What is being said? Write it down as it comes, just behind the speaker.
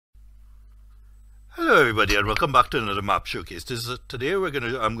Hello everybody and welcome back to another map showcase. Today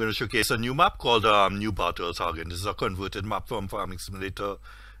I'm gonna showcase a new map called Neu Bartelshagen. This is a converted map from Farming Simulator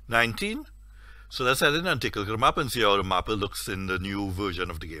 19. So let's head in and take a look at the map and see how the map looks in the new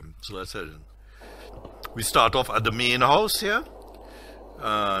version of the game. So let's head in. We start off at the main house here,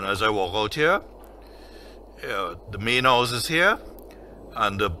 and as I walk out here, the main house is here,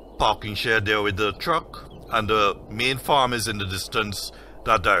 and the parking shed there with the truck, and the main farm is in the distance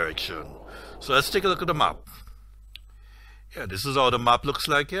that direction. So let's take a look at the map. Yeah, this is how the map looks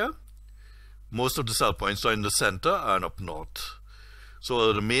like here. Most of the cell points are in the center and up north.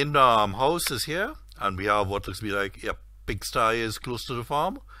 So the main house is here, and we have what looks to be like, pigsty is close to the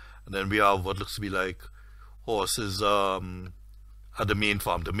farm, and then we have what looks to be like horses at the main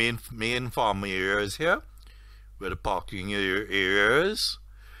farm. The main farm area is here, where the parking area is.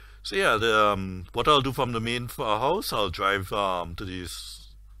 So yeah, what I'll do from the main house, I'll drive to these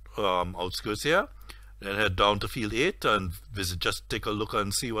outskirts here, then head down to field 8 and just take a look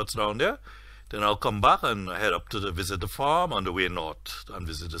and see what's down there. Then I'll come back and head up to visit the farm on the way north and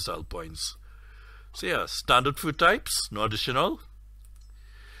visit the cell points. So yeah, standard food types, no additional.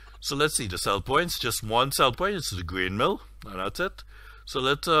 So let's see the cell points. Just one cell point, it's the grain mill, and that's it. So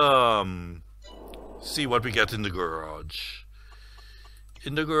let's see what we get in the garage.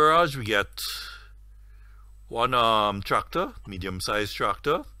 In the garage we get one tractor, medium-sized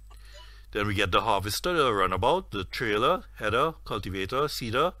tractor. Then we get the harvester, the runabout, the trailer, header, cultivator,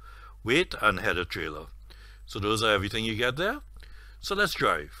 seeder, weight, and header trailer. So those are everything you get there. So let's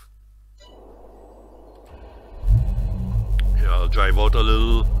drive. Yeah, I'll drive out a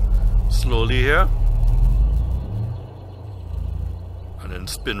little slowly here, and then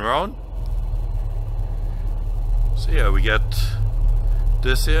spin around. So yeah, we get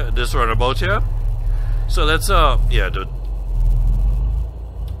this here, this runabout here. So let's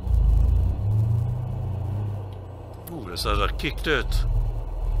this has kicked it.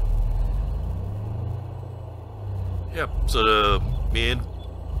 Yep, so the main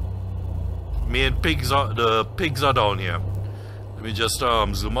pigs are down here. Let me just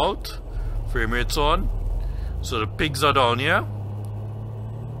zoom out. Frame rate's on. So the pigs are down here.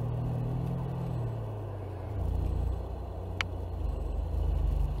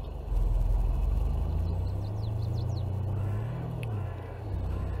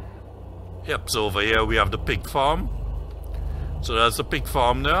 Yep, so over here we have the pig farm. So that's the pig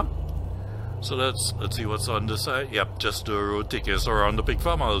farm there. So let's see what's on this side. Yep, just the road taking us around the pig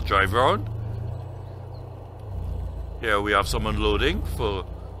farm. I'll drive around. Here we have some unloading for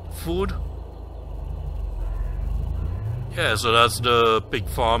food. Yeah, so that's the pig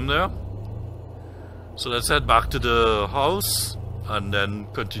farm there. So let's head back to the house and then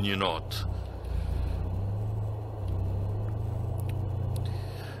continue north.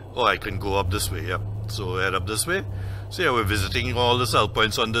 Oh, I can go up this way, yep. So head up this way. So yeah, we're visiting all the cell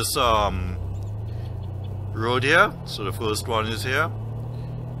points on this road here. So the first one is here.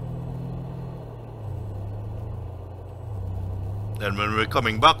 Then when we're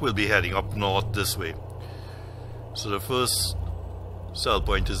coming back, we'll be heading up north this way. So the first cell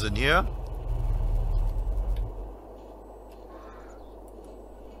point is in here.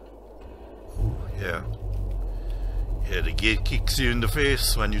 Ooh, yeah. Yeah, the gate kicks you in the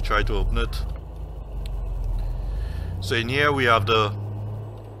face when you try to open it. So in here we have the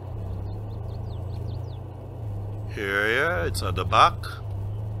area, it's at the back.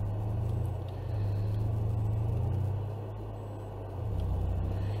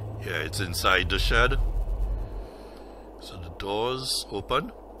 Yeah, it's inside the shed. So the doors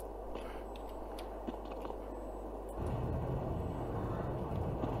open.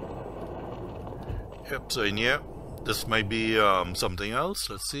 Yep, so in here, this might be something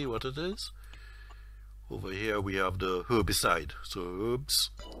else. Let's see what it is. Over here we have the herbicide. So herbs.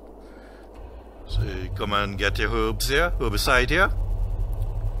 So you come and get your herbs here. Herbicide here.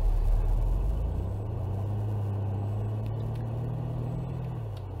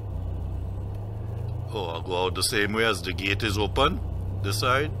 Oh, I'll go out the same way as the gate is open. This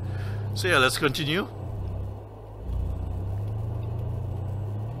side. So yeah, let's continue.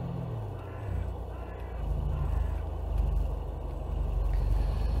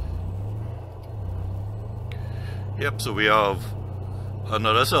 Yep, so we have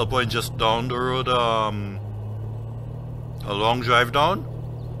another cell point just down the road, a long drive down.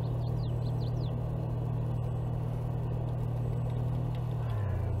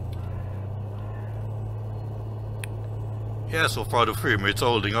 Yeah, so far the frame rate's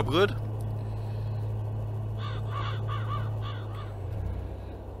holding up good.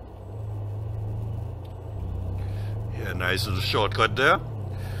 Yeah, nice little shortcut there.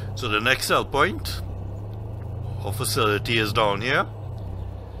 So the next sell point or facility is down here.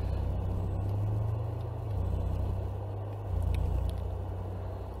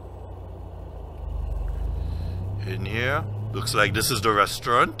 In here, looks like this is the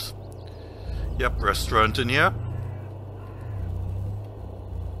restaurant. Yep, restaurant in here.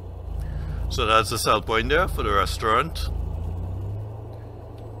 So that's the sell point there for the restaurant.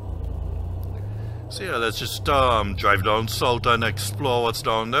 So yeah, let's just drive down south and explore what's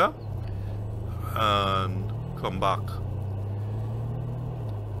down there and come back.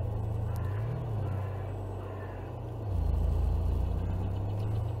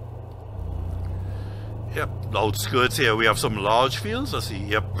 Yep, the outskirts here we have some large fields. I see,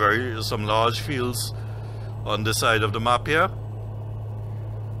 yep, some large fields on this side of the map here.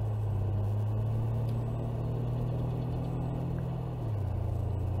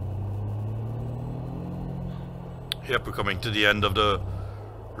 Yep, we're coming to the end of the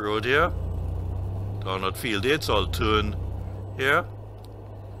road here. Down at field 8, so I'll turn here.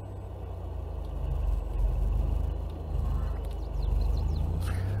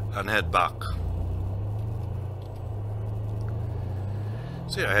 And head back.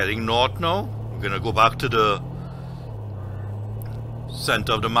 So yeah, heading north now. We're gonna go back to the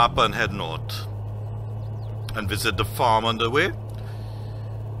center of the map and head north. And visit the farm on the way,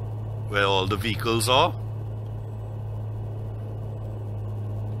 where all the vehicles are.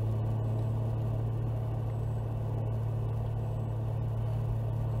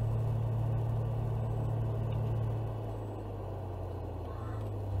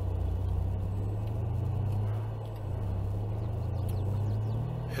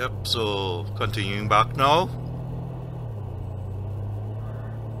 Yep, so continuing back now.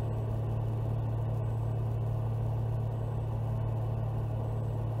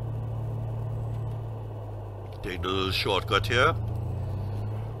 Take the little shortcut here.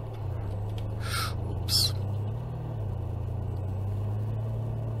 Oops.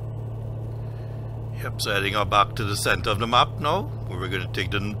 Yep, so heading up back to the center of the map now, where we're going to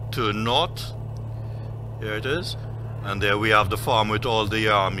take the turn north. Here it is. And there we have the farm with all the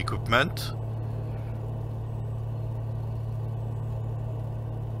equipment.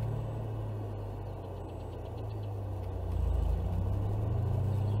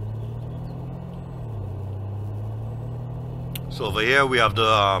 So over here we have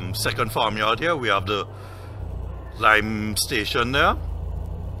the second farmyard here. We have the lime station there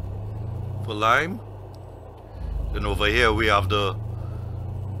for lime. Then over here we have the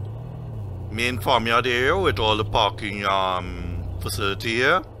main farmyard area with all the parking facility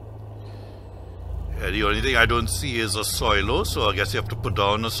here. Yeah, the only thing I don't see is a silo, so I guess you have to put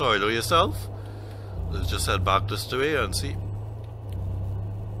down a silo yourself. Let's just head back this way and see.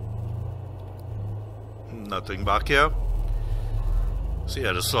 Nothing back here. So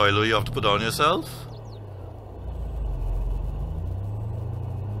yeah, the silo you have to put down yourself.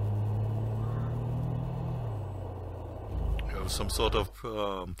 Some sort of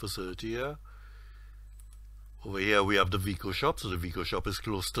facility here. Over here we have the Vico shop, so the Vico shop is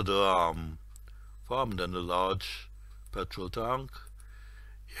close to the farm. Then the large petrol tank.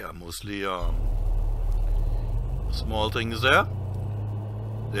 Yeah, mostly small things there.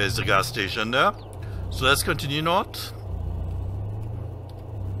 There's the gas station there. So let's continue north.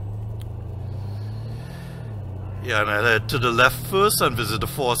 Yeah, and I'll head to the left first and visit the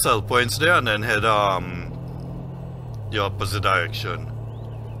 4 sell points there, and then head the opposite direction.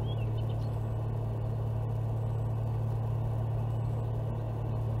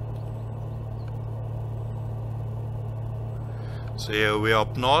 So here we're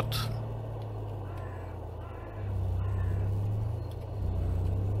up north.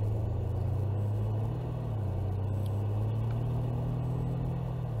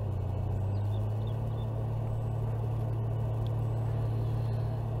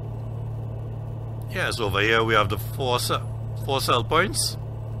 Yes, over here we have the four sell points.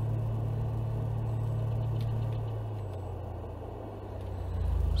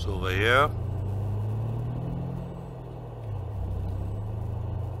 So over here.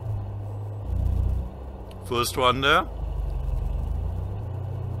 First one there.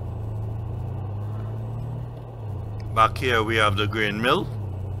 Back here we have the grain mill.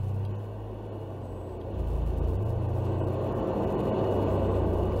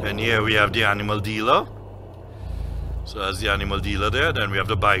 And here we have the animal dealer. So that's the animal dealer there. Then we have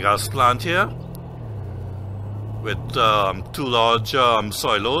the biogas plant here with 2 large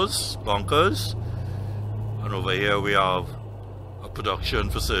silos, bunkers. And over here we have a production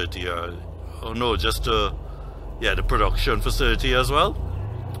facility. Oh no, just the production facility as well.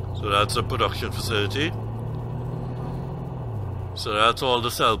 So that's a production facility. So that's all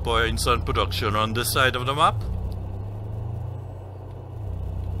the sell points and production on this side of the map.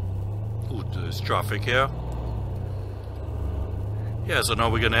 Ooh, there's traffic here. Yeah, so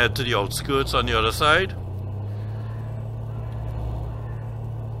now we're going to head to the outskirts on the other side.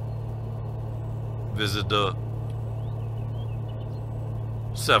 Visit the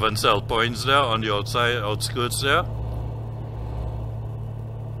 7 sell points there on the outskirts there.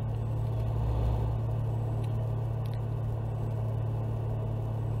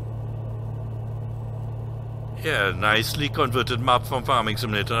 Yeah, nicely converted map from Farming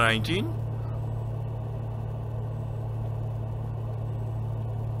Simulator 19.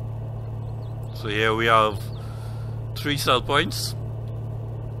 So here we have 3 sell points.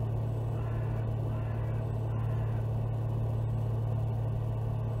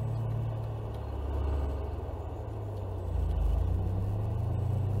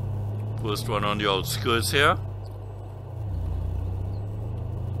 First one on the outskirts here.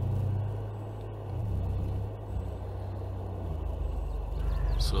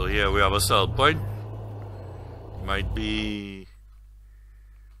 So here we have a sell point. Might be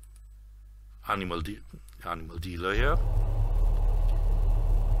animal dealer here.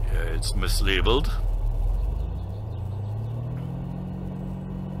 Yeah, it's mislabeled.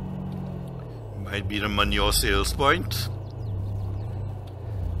 Might be the manure sales point.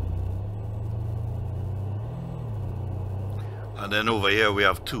 And then over here we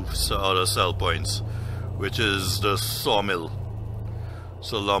have 2 other sell points, which is the sawmill.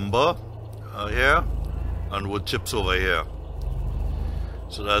 So lumber here and wood chips over here.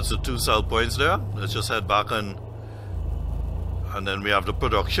 So that's the 2 sell points there. Let's just head back and then we have the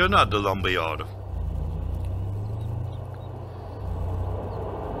production at the lumber yard.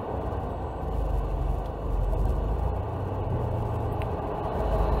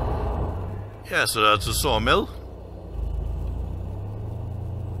 Yeah, so that's the sawmill.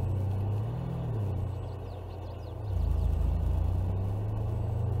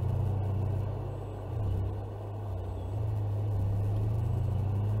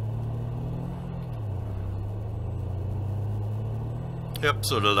 Yep,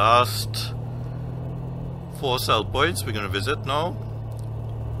 so the last 4 sell points we're going to visit now.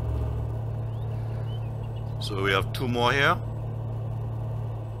 So we have 2 more here.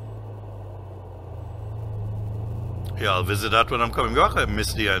 Yeah, I'll visit that when I'm coming back. I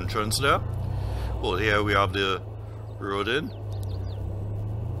missed the entrance there. Well, here we have the road in.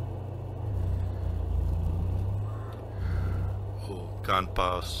 Oh, can't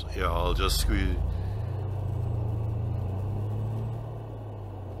pass. Yeah, I'll just squeeze.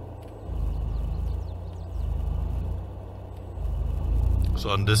 So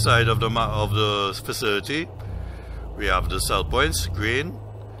on this side of the facility, we have the sell points, grain,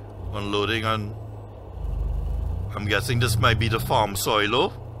 unloading, and I'm guessing this might be the farm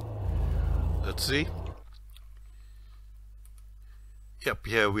silo. Let's see. Yep,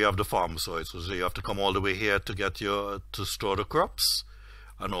 here we have the farm soil. So you have to come all the way here to get to store the crops,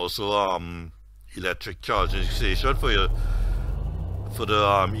 and also electric charging station for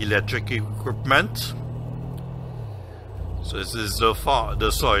the electric equipment. So this is the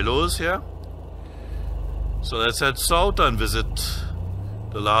silos here. So let's head south and visit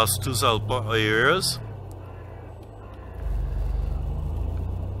the last 2 areas.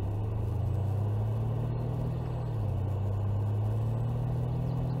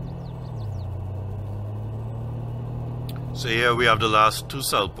 So here we have the last 2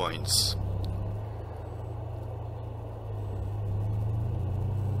 sell points.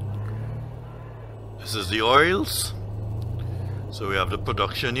 This is the oils. So we have the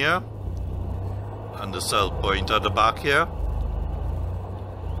production here and the sell point at the back here.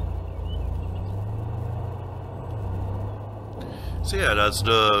 So yeah, that's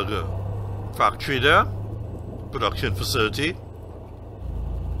the factory there, production facility.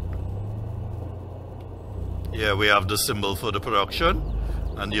 Here we have the symbol for the production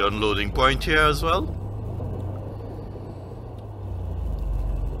and the unloading point here as well.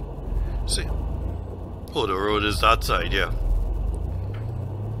 See, oh, the road is that side, yeah.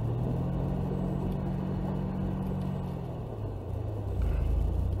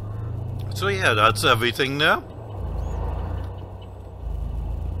 So yeah, that's everything there.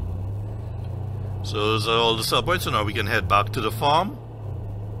 So those are all the sell points. So now we can head back to the farm.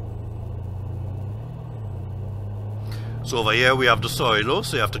 So over here we have the silo.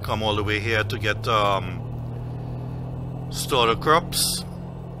 So you have to come all the way here to get store the crops.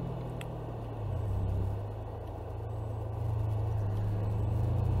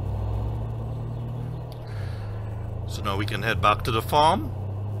 So now we can head back to the farm.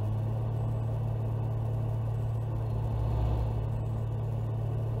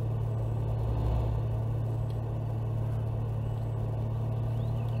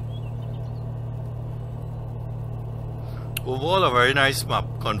 Overall, a very nice map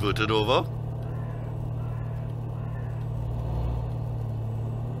converted over.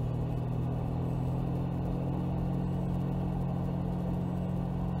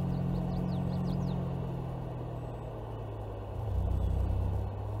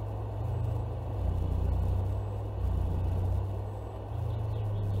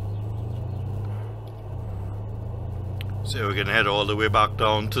 So we're going to head all the way back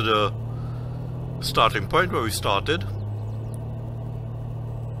down to the starting point where we started.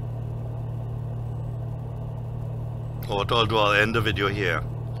 What I'll do, I'll end the video here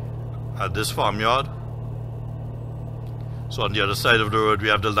at this farmyard. So on the other side of the road we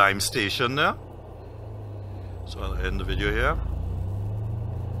have the lime station there. So I'll end the video here.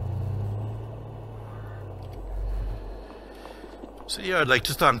 So yeah, I'd like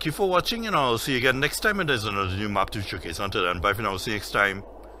to thank you for watching, and I'll see you again next time when there's another new map to showcase. Until then, bye for now, see you next time.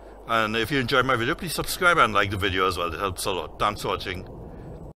 And if you enjoyed my video, please subscribe and like the video as well, it helps a lot. Thanks for watching.